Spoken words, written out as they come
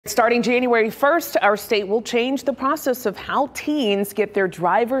Starting January 1st, our state will change the process of how teens get their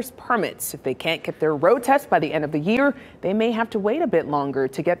driver's permits. If they can't get their road test by the end of the year, they may have to wait a bit longer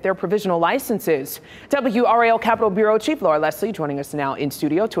to get their provisional licenses. WRAL Capitol Bureau Chief Laura Leslie joining us now in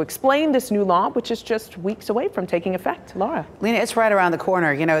studio to explain this new law, which is just weeks away from taking effect. Laura. Lena, it's right around the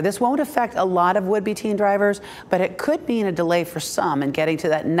corner. You know, this won't affect a lot of would-be teen drivers, but it could mean a delay for some in getting to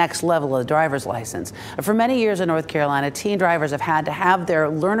that next level of driver's license. For many years in North Carolina, teen drivers have had to have their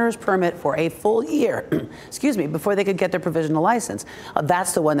learner's permit for a full year, before they could get their provisional license.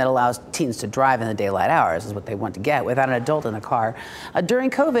 That's the one that allows teens to drive in the daylight hours, is what they want to get without an adult in the car. During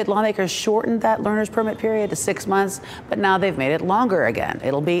COVID, lawmakers shortened that learner's permit period to 6 months, but now they've made it longer again.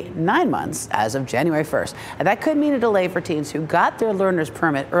 It'll be 9 months as of January 1st. And that could mean a delay for teens who got their learner's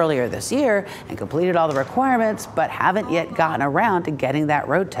permit earlier this year and completed all the requirements, but haven't yet gotten around to getting that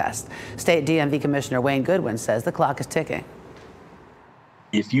road test. State DMV Commissioner Wayne Goodwin says the clock is ticking.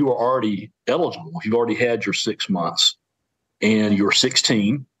 If you are already eligible, if you've already had your 6 months and you're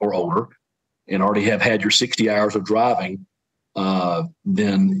 16 or older and already have had your 60 hours of driving,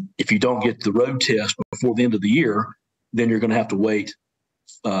 then if you don't get the road test before the end of the year, then you're going to have to wait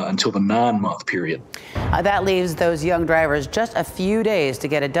until the 9-month period. That leaves those young drivers just a few days to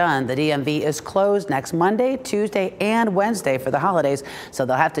get it done. The DMV is closed next Monday, Tuesday, and Wednesday for the holidays, so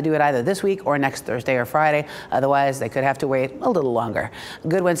they'll have to do it either this week or next Thursday or Friday. Otherwise, they could have to wait a little longer.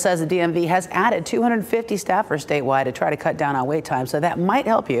 Goodwin says the DMV has added 250 staffers statewide to try to cut down on wait time, so that might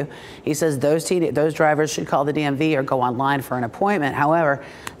help you. He says those drivers should call the DMV or go online for an appointment. However,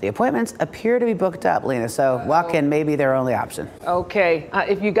 the appointments appear to be booked up, Lena, so walk-in may be their only option. Okay.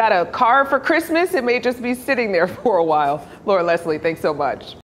 If you got a car for Christmas, it may just be sitting there for a while. Laura Leslie, thanks so much.